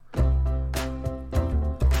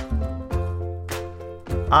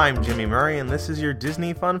I'm Jimmy Murray, and this is your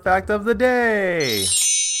Disney Fun Fact of the Day!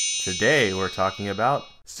 Today we're talking about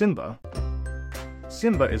Simba.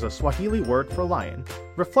 Simba is a Swahili word for lion,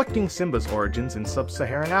 reflecting Simba's origins in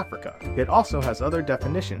sub-Saharan Africa. It also has other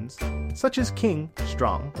definitions, such as king,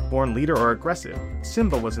 strong, born leader, or aggressive.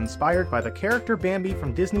 Simba was inspired by the character Bambi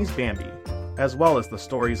from Disney's Bambi, as well as the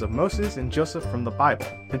stories of Moses and Joseph from the Bible.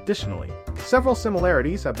 Additionally, several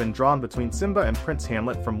similarities have been drawn between Simba and Prince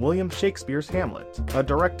Hamlet from William Shakespeare's Hamlet, a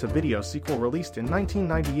direct-to-video sequel released in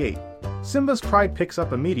 1998. Simba's pride picks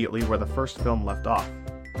up immediately where the first film left off,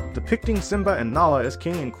 depicting Simba and Nala as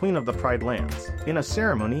king and queen of the Pride Lands, in a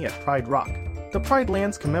ceremony at Pride Rock. The Pride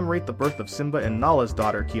Lands commemorate the birth of Simba and Nala's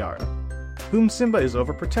daughter Kiara, whom Simba is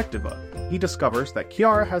overprotective of. He discovers that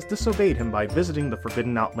Kiara has disobeyed him by visiting the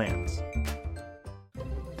Forbidden Outlands.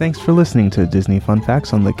 Thanks for listening to Disney Fun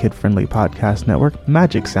Facts on the kid-friendly podcast network.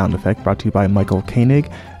 Magic sound effect brought to you by Michael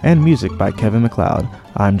Koenig and music by Kevin MacLeod.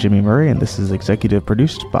 I'm Jimmy Murray, and this is executive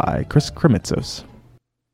produced by Chris Kremitzos.